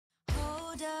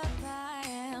Hold up, I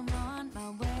am on my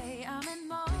way, I'm in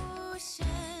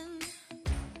motion.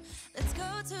 Let's go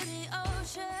to the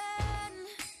ocean.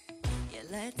 Yeah,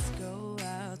 let's go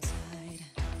outside.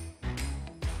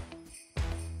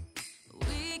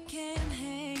 We can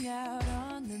hang out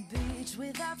on the beach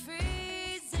without freezing.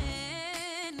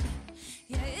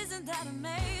 Yeah, isn't that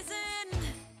amazing?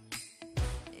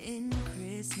 In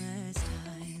Christmas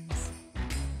times,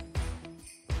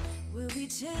 we'll be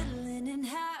chilling and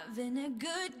having a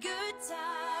good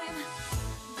time.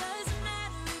 Doesn't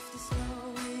matter if the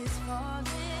snow is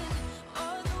falling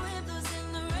or the wind blows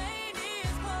and the rain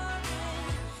is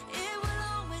pouring. It will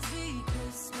always be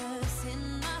Christmas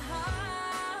in my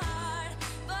heart.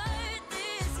 But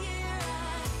this year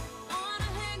I wanna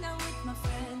hang out with my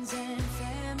friends and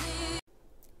family.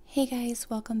 Hey guys,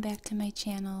 welcome back to my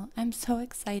channel. I'm so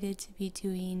excited to be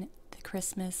doing the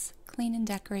Christmas Clean and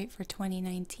Decorate for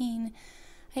 2019.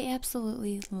 I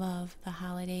absolutely love the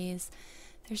holidays.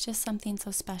 There's just something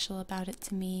so special about it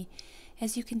to me.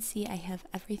 As you can see, I have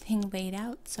everything laid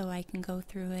out so I can go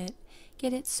through it,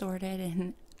 get it sorted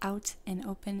and out and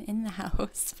open in the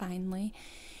house finally.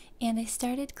 And I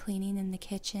started cleaning in the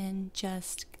kitchen,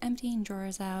 just emptying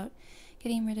drawers out,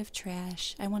 getting rid of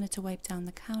trash. I wanted to wipe down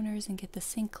the counters and get the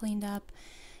sink cleaned up,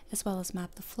 as well as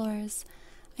mop the floors.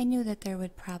 I knew that there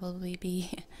would probably be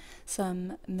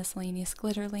some miscellaneous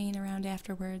glitter laying around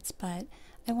afterwards, but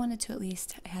I wanted to at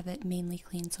least have it mainly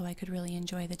clean so I could really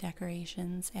enjoy the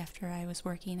decorations after I was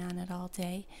working on it all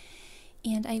day.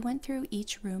 And I went through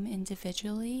each room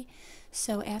individually,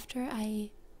 so after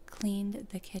I cleaned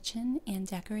the kitchen and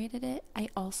decorated it, I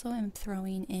also am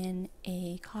throwing in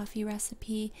a coffee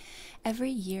recipe. Every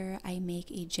year I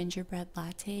make a gingerbread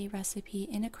latte recipe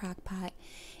in a crock pot.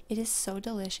 It is so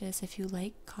delicious. If you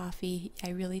like coffee, I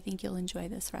really think you'll enjoy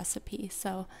this recipe.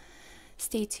 So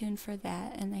stay tuned for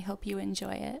that, and I hope you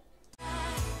enjoy it.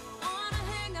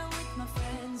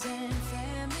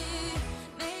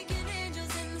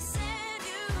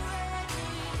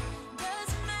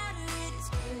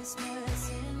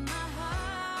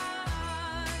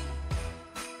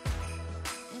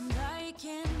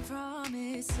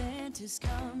 Santa's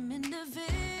coming to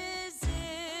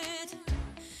visit.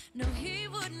 No, he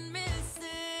wouldn't miss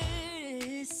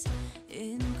this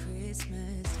in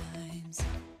Christmas times.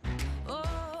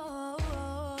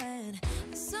 Oh, and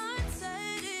the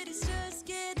sunset, it is just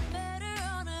getting better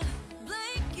on a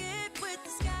blanket with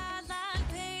the skyline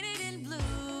painted in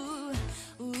blue.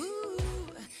 Ooh,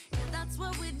 yeah, that's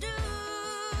what we do.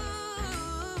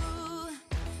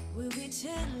 We'll be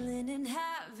chilling and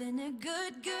having a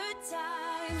good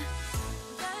time.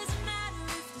 Doesn't matter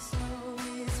if the snow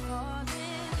is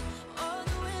falling or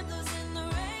the wind blows and the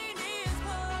rain is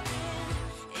pouring.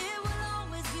 It will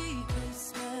always be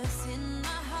Christmas in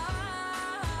my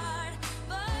heart.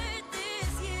 But this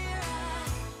year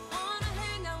I wanna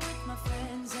hang out with my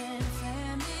friends and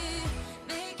family,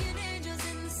 making angels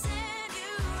in the sand.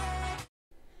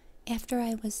 After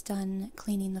I was done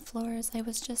cleaning the floors, I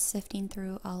was just sifting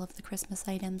through all of the Christmas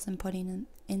items and putting them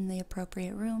in the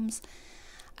appropriate rooms.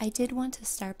 I did want to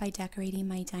start by decorating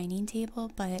my dining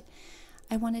table, but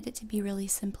I wanted it to be really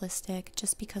simplistic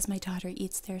just because my daughter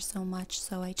eats there so much,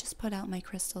 so I just put out my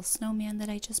crystal snowman that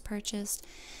I just purchased,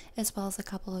 as well as a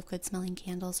couple of good smelling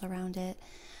candles around it.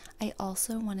 I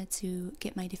also wanted to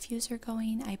get my diffuser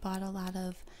going. I bought a lot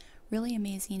of really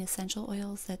amazing essential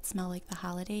oils that smell like the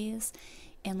holidays,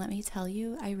 and let me tell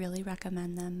you, I really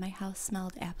recommend them. My house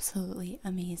smelled absolutely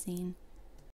amazing.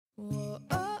 Whoa,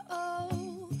 oh,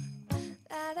 oh.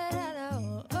 Da, da, da, da,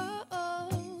 oh, oh,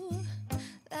 oh.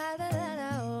 Da, da, da,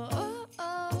 da, oh,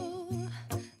 oh.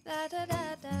 Da, da,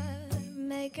 da, da.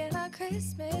 Making our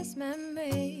Christmas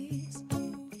memories.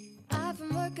 I've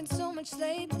been working so much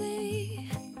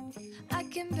lately, I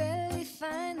can barely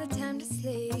find the time to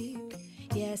sleep.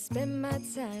 Yeah, I spend my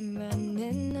time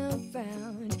running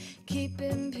around,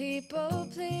 keeping people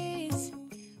pleased.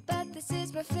 But this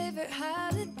is my favorite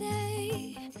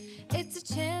holiday. It's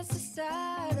a chance to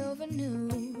start over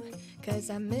new. 'Cause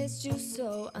I missed you,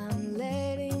 so I'm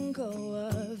letting go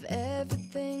of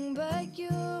everything but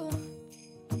you.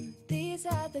 These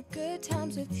are the good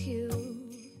times with you.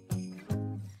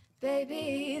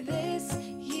 Baby, this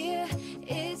year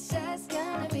it's just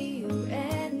gonna be you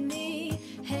and me.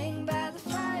 Hang by the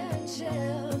fire and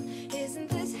chill. Isn't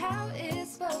this how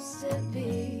it's supposed to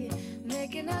be?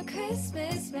 Making our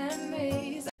Christmas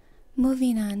memories.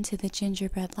 Moving on to the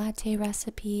gingerbread latte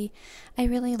recipe. I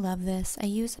really love this. I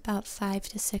use about 5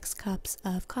 to 6 cups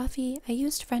of coffee. I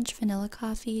used French vanilla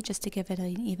coffee just to give it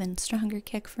an even stronger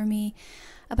kick for me.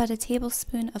 About a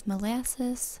tablespoon of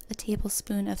molasses, a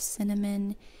tablespoon of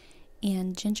cinnamon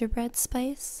and gingerbread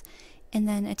spice, and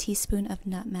then a teaspoon of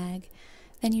nutmeg.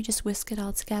 Then you just whisk it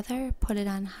all together, put it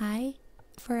on high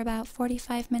for about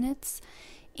 45 minutes,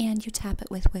 and you top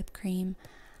it with whipped cream.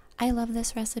 I love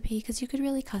this recipe because you could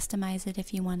really customize it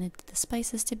if you wanted the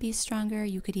spices to be stronger.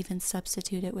 You could even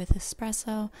substitute it with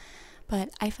espresso, but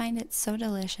I find it so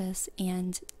delicious,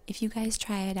 and if you guys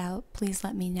try it out, please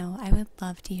let me know. I would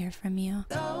love to hear from you.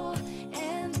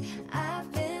 And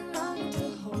I've been longing to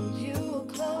hold you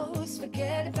close,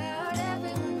 forget about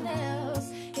everyone else.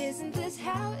 Isn't this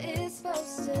how it's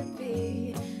supposed to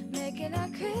be? Making our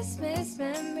Christmas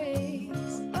memories.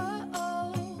 Oh,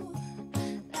 oh,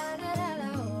 la da da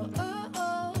da, oh,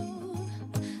 oh,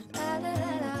 la da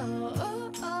da da,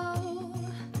 oh, oh,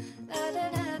 la da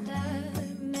da da.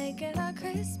 Making our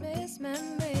Christmas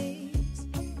memories.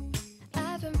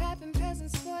 I've been wrapping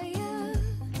presents for you.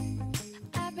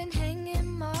 I've been hanging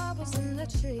marbles in the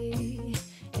tree,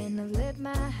 and I've lit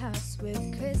my house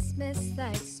with Christmas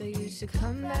lights, so you should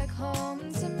come back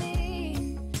home to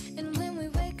me. And when we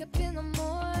wake up in the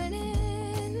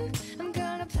morning, I'm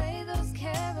gonna play those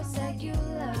carols that you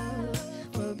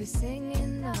love. We'll be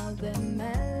singing all the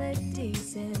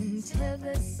melodies until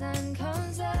the sun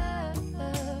comes up.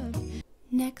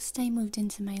 Next, I moved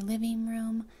into my living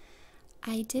room.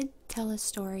 I did tell a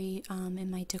story in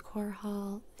my decor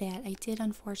haul that I did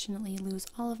unfortunately lose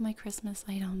all of my Christmas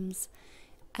items.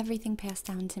 Everything passed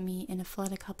down to me in a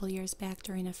flood a couple years back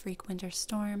during a freak winter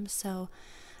storm, so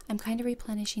I'm kind of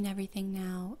replenishing everything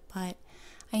now, but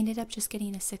I ended up just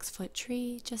getting a 6-foot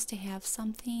tree just to have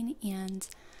something, and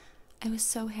I was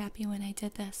so happy when I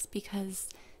did this because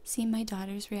seeing my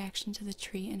daughter's reaction to the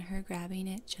tree and her grabbing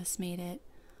it just made it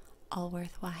all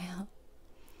worthwhile.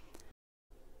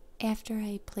 After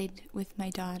I played with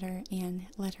my daughter and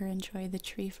let her enjoy the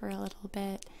tree for a little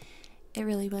bit, it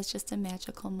really was just a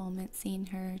magical moment seeing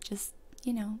her just,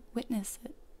 witness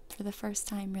it for the first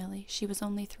time, really. She was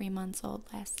only 3 months old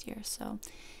last year, so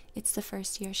it's the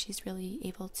first year she's really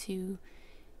able to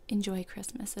enjoy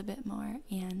Christmas a bit more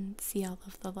and see all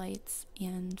of the lights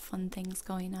and fun things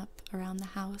going up around the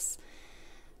house.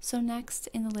 So next,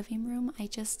 in the living room, I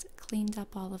just cleaned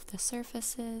up all of the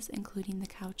surfaces, including the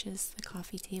couches, the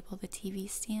coffee table, the TV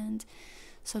stand,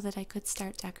 so that I could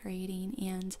start decorating,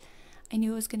 and I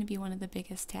knew it was going to be one of the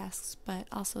biggest tasks, but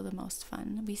also the most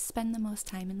fun. We spend the most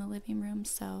time in the living room,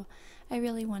 so I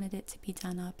really wanted it to be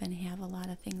done up and have a lot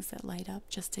of things that light up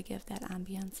just to give that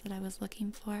ambiance that I was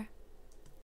looking for.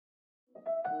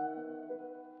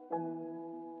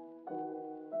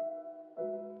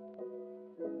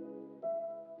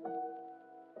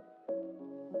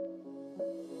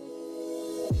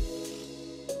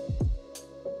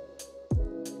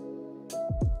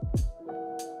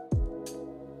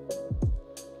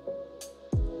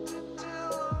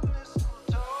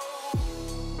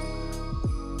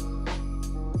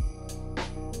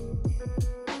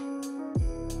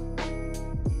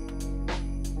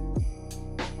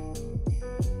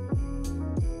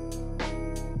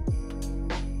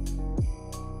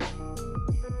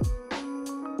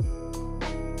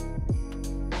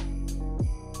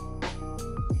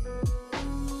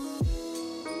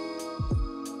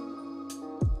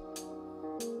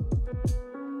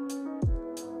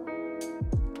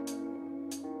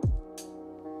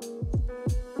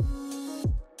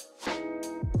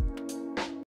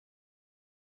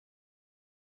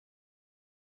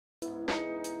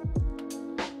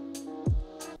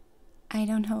 I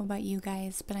don't know about you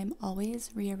guys, but I'm always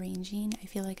rearranging. I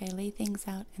feel like I lay things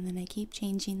out and then I keep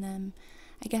changing them,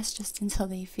 I guess just until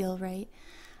they feel right.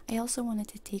 I also wanted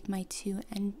to take my two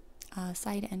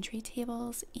side entry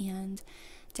tables and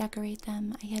decorate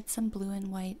them. I had some blue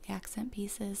and white accent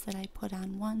pieces that I put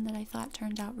on one that I thought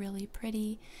turned out really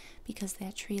pretty because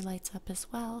that tree lights up as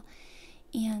well.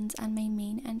 And on my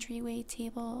main entryway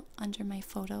table, under my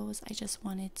photos, I just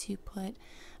wanted to put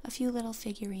a few little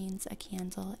figurines, a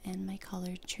candle, and my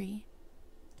colored tree.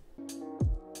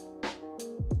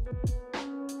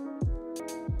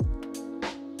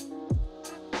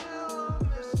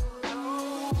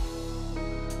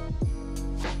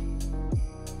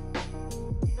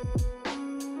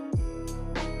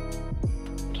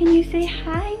 Can you say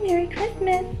hi? Merry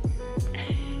Christmas!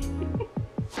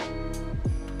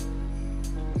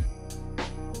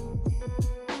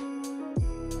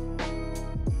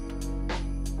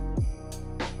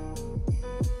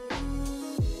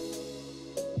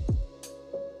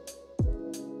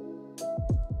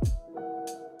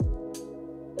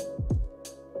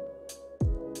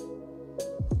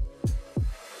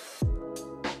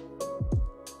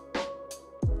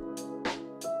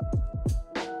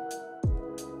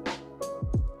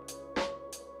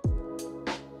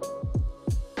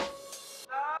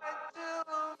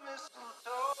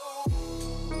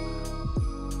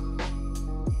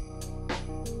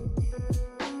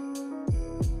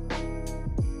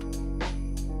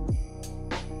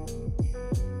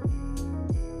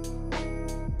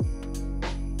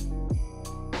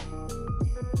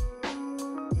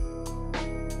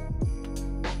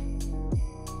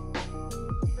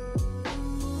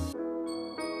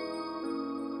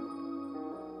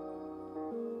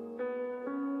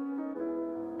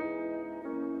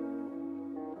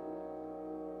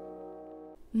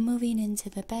 Moving into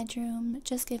the bedroom,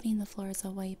 just giving the floors a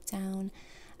wipe down.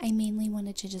 I mainly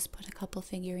wanted to just put a couple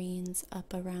figurines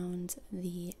up around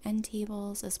the end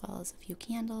tables as well as a few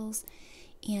candles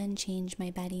and change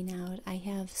my bedding out. I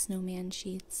have snowman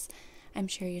sheets. I'm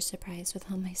sure you're surprised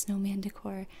with all my snowman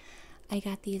decor. I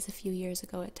got these a few years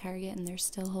ago at Target and they're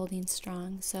still holding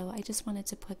strong, so I just wanted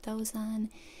to put those on.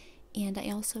 And I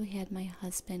also had my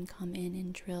husband come in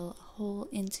and drill a hole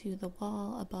into the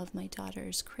wall above my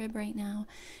daughter's crib right now,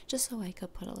 just so I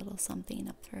could put a little something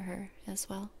up for her as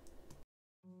well.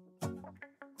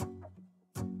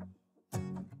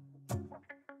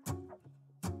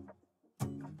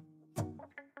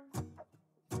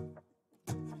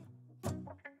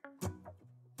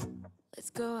 Let's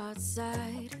go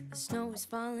outside, the snow is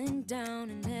falling down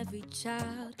and every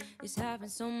child is having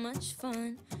so much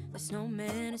fun. The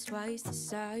snowman is twice the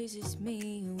size as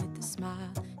me, with a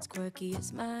smile as quirky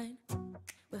as mine.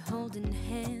 We're holding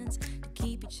hands to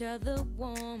keep each other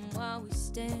warm while we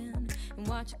stand and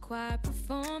watch a choir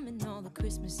performing all the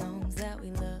Christmas songs that we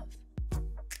love.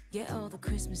 Yeah, all the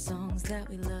Christmas songs that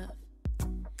we love.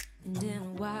 And in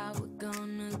a while we're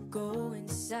gonna go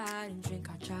inside and drink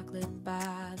our chocolate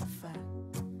by the fire.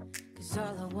 'Cause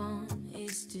all I want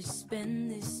is to spend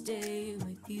this day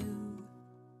with you.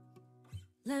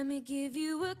 Let me give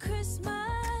you a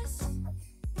Christmas,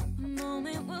 a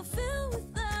moment we'll fill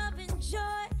with love and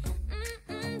joy.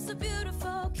 So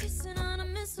beautiful, kissing on a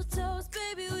mistletoe,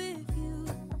 baby, with you.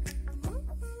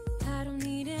 I don't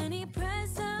need any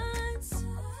presents,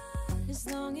 as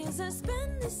long as I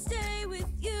spend this day with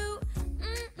you.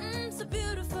 So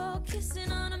beautiful,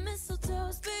 kissing on a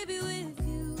mistletoe, baby, with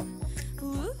you.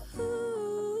 Ooh.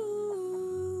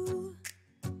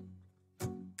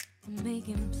 I'm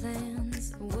making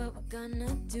plans of what we're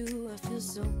gonna do. I feel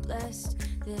so blessed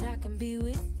that I can be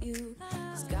with you.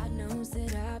 'Cause God knows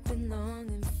that I've been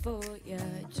longing for you.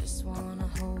 I just wanna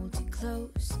hold you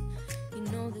close. You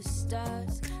know the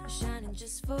stars are shining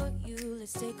just for you.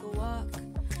 Let's take a walk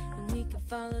and we can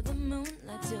follow the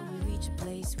moonlight till we reach a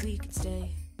place we can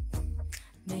stay.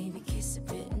 Maybe kiss a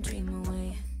bit and dream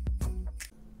away.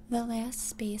 The last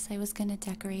space I was going to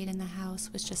decorate in the house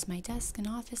was just my desk and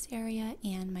office area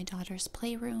and my daughter's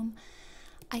playroom.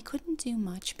 I couldn't do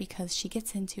much because she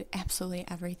gets into absolutely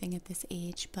everything at this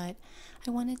age, but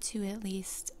I wanted to at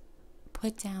least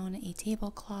put down a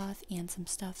tablecloth and some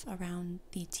stuff around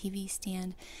the TV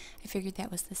stand. I figured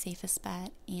that was the safest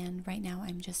bet, and right now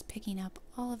I'm just picking up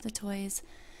all of the toys.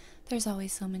 There's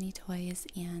always so many toys,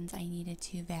 and I needed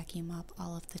to vacuum up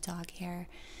all of the dog hair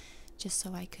just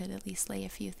so I could at least lay a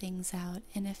few things out,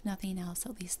 and if nothing else,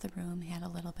 at least the room had a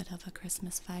little bit of a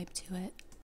Christmas vibe to it.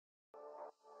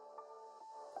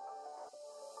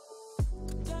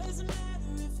 Doesn't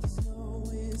matter if the snow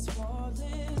is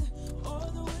falling or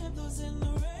the wind blows and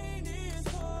the rain is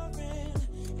pouring,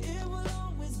 it will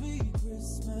always be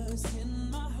Christmas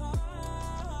in my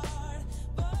heart.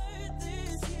 But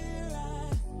this year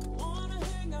I wanna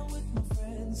hang out with my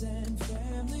friends and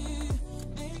family,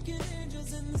 making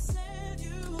angels in the sand,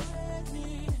 you and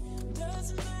me.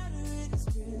 Doesn't matter, it is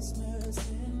Christmas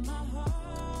in my heart.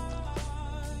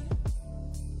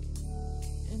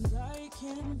 And I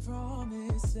can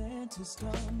promise Santa's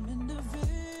coming to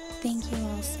visit. Thank you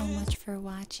all so much for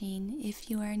watching. If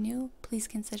you are new, please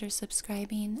consider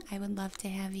subscribing. I would love to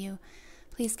have you.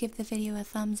 Please give the video a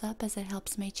thumbs up as it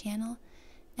helps my channel,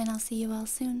 and I'll see you all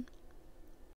soon.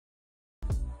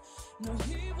 No,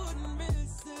 he wouldn't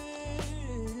miss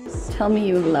this. Tell me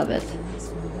you love it.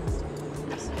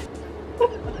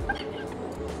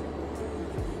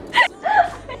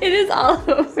 It is all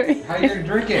over. How are you gonna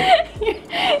drink it?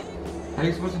 How are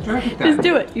you supposed to drink it then? Just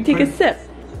do it. You take a sip.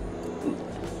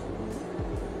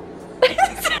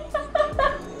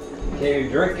 Can't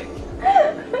even drink it.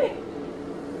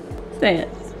 Say it.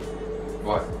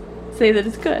 What? Say that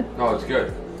it's good. Oh, it's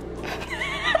good.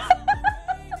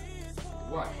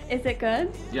 What? Is it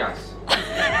good? Yes.